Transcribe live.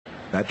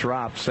That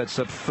drop sets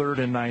up 3rd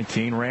and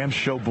 19. Rams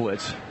show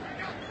blitz.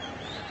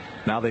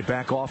 Now they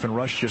back off and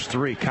rush just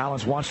 3.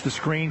 Collins wants the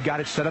screen, got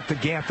it set up to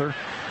Ganther.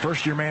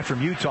 First-year man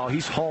from Utah.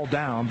 He's hauled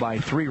down by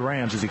 3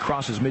 Rams as he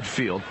crosses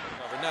midfield.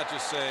 We're not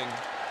just saying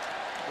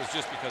it was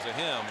just because of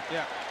him.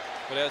 Yeah.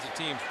 But as a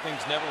team, things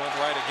never went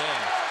right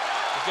again.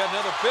 We've got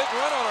another big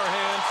run on our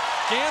hands.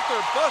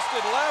 Ganther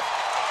busted left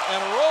and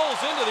rolls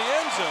into the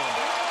end zone.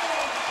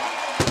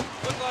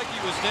 Looked like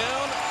he was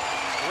down.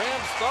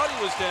 Rams thought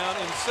he was down.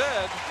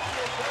 Instead,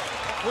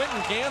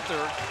 Quinton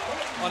Ganther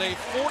on a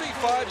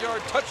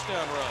 45-yard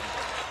touchdown run.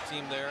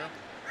 Team there.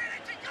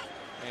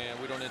 And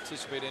we don't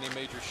anticipate any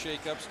major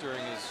shakeups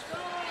during his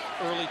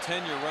early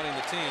tenure running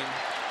the team.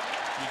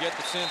 You get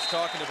the sense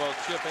talking about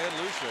Chip and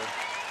Lucia.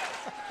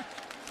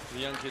 The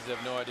young kids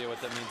have no idea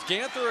what that means.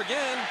 Ganther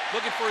again,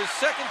 looking for his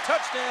 2nd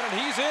touchdown, and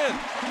he's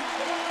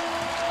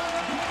in.